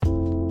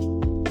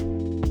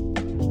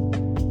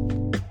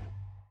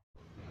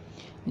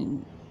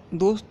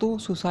दोस्तों,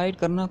 सुसाइड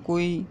करना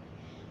कोई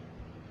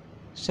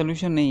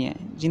सलूशन नहीं है।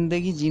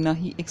 ज़िंदगी जीना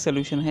ही एक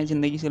सलूशन है,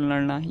 ज़िंदगी से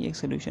लड़ना ही एक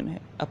सलूशन है।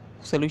 अब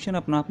सलूशन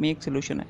अपने आप में एक सलूशन है।